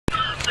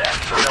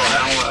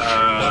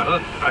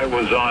I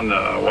was on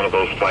one of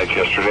those flights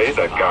yesterday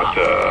that got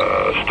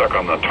stuck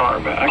on the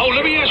tarmac. Oh,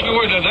 let me ask you,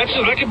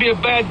 that could be a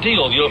bad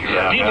deal. People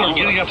are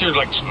getting out there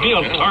like be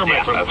on the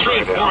tarmac for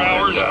 3 or 4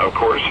 hours. And, of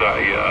course,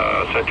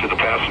 I said to the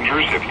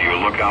passengers, if you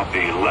look out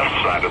the left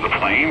side of the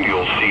plane,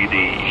 you'll see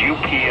the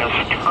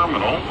UPS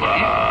terminal.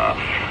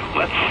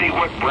 Let's see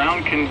what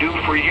Brown can do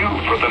for you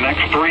for the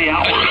next 3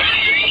 hours.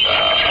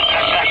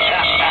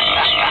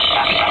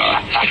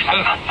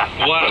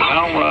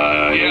 Wow.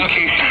 Well, in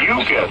case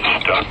you get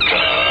stuck,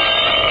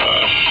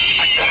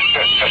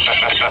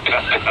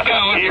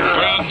 what can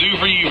Brown do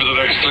for you for the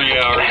next 3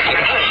 hours?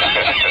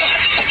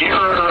 Here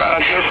are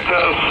just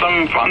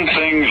some fun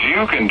things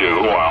you can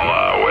do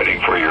while waiting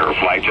for your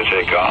flight to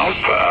take off.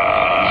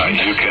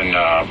 You can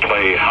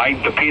play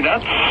Hide the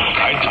Peanuts.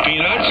 Hide the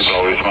Peanuts? It's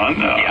always fun.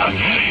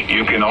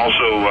 You can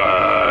also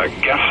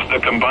guess the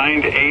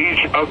combined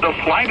age of the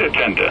flight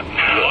attendant.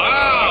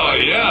 Wow,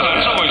 yeah,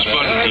 that's always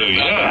fun to do,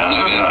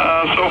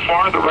 yeah. So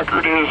far, the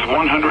record is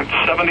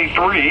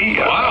 173.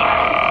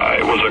 Wow.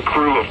 It was a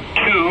crew of 2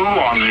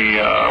 on the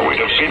way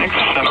to Phoenix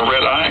and a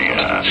red-eye.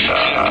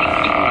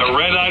 A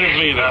red-eye to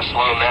Phoenix.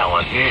 Slow that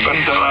one. But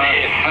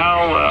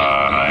Hal,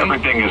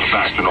 everything is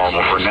back to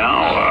normal for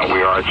now.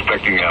 We are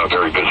expecting a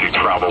very busy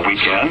travel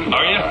weekend.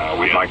 Are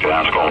you? We'd like to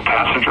ask all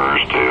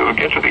passengers to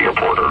get to the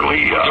airport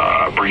early,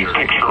 bring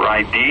picture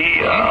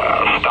ID,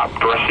 stop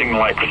dressing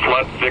like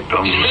flood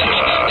victims.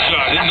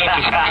 God, isn't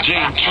that the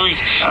damn truth?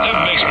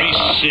 That makes me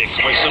sick,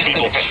 the way some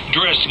people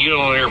dress to get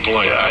on an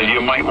airplane.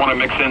 You might want to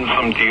mix in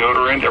some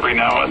deodorant every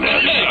now and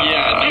then.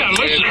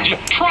 Listen,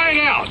 try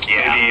it out.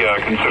 Maybe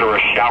consider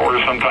a shower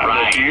sometime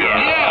this year.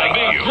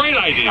 Yeah, great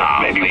idea.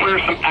 Maybe wear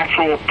some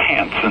actual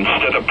pants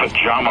instead of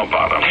pajama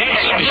bottoms.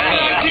 That's a good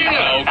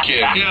idea.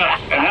 Okay.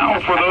 Yeah. And now,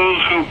 for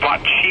those who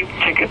bought cheap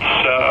tickets,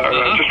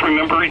 just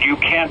remember you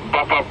can't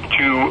bump up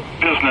to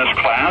business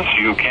class.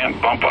 You can't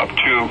bump up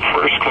to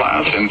first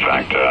class. In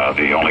fact,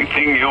 the only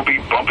thing you'll be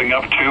bumping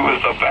up to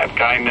is the fat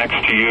guy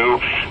next to you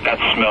that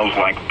smells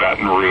like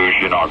Baton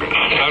Rouge in August.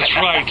 That's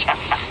right.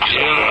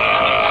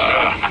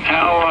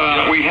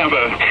 Now, we have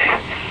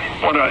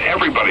want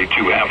everybody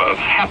to have a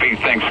happy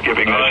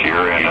Thanksgiving this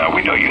year, and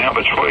we know you have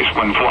a choice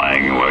when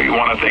flying. Well, we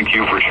want to thank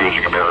you for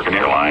choosing American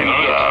Airlines.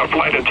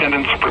 Flight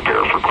attendants,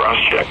 prepare for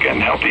cross-check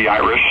and help the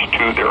Irish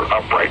to their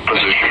upright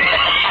position.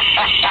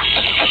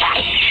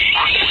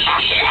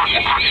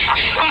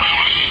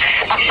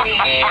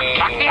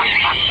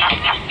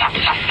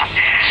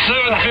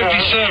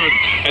 7:57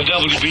 at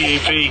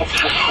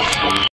WBAP.